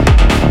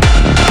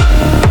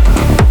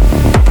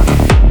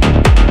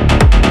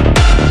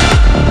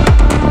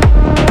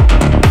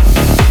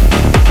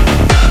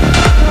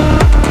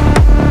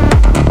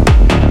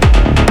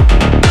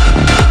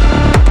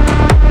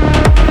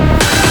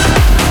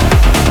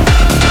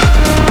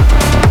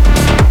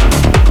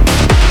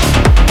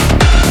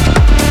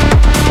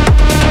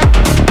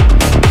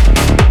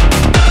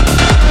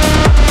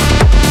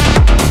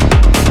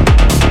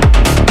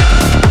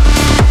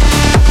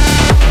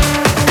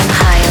 I'm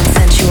high on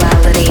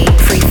sensuality.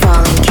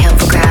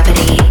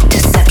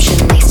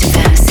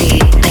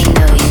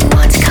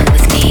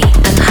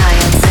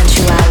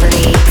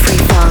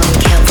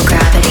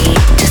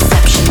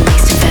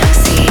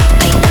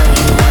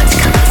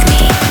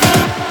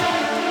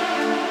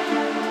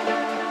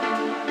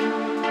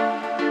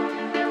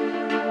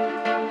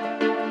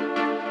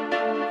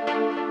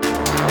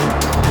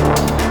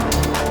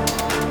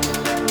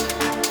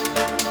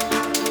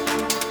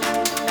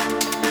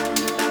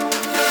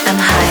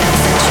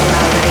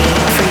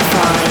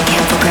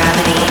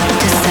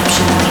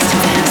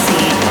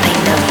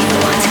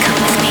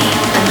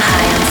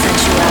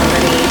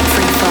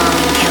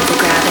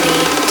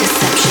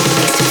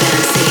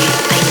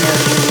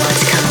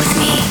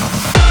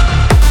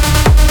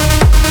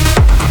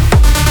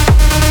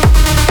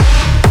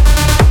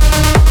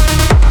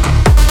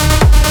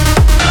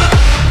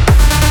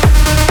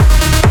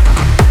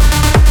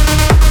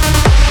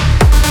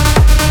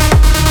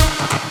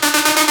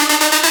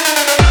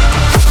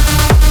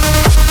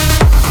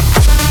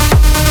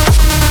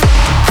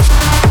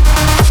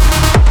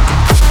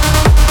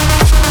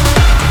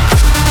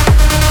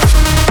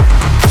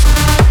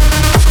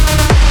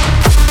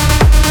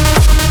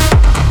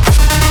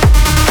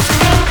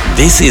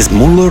 This is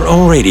Muller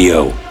on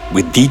Radio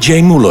with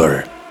DJ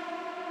Muller.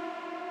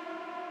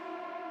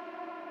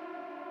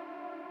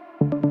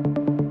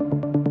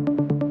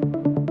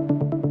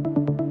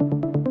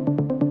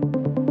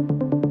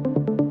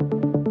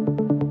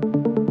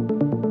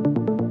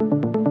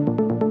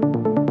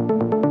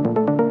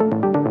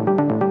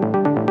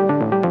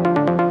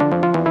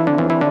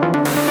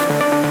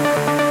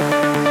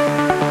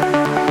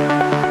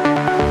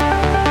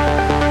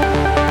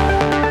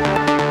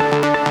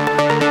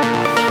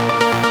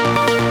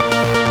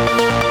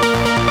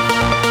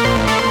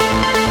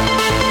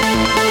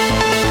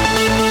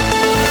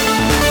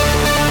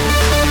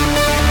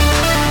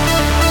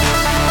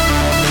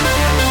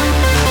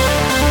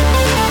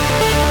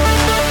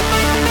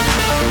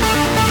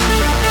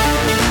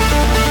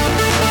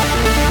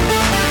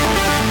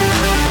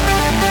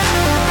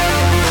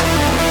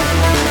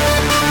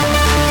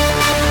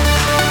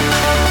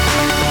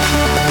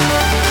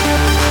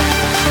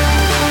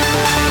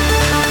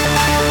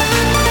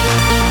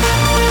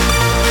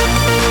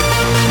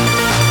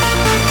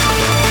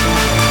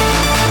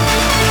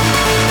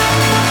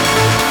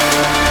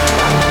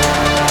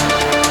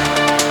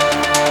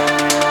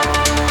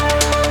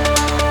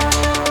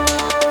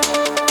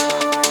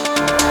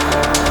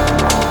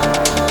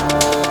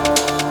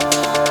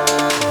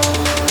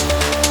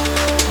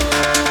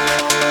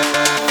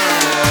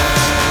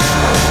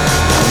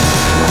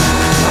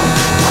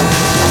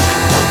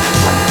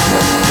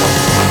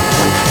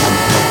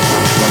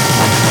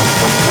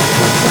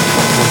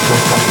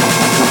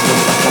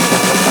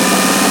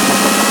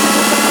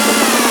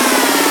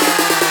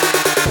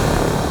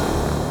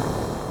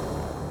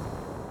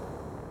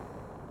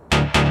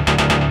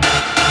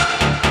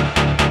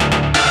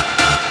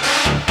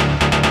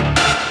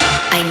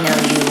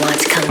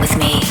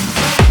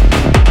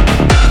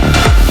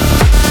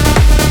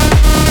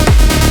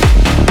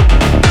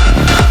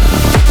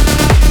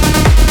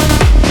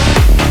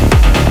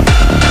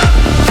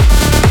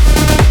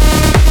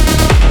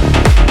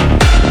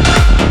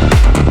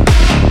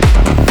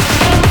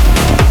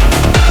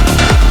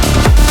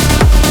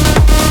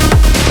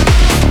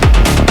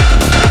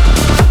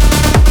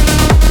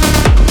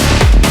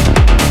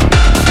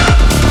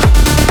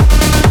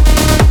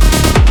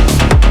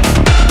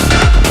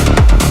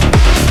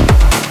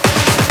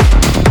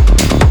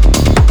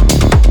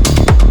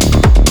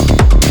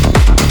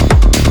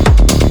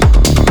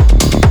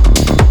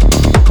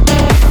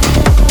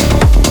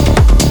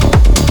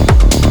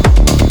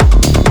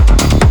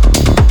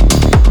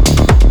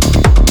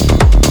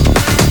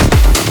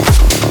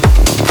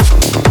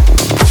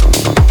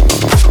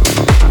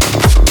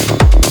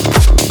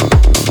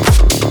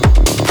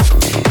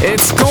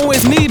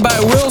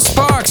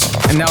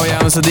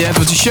 At the end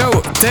of the show.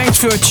 Thanks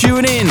for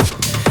tuning in.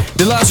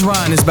 The last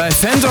one is by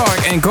Van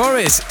Dark and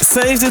Goris,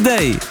 Save the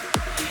Day.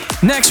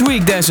 Next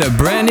week there's a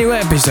brand new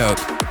episode.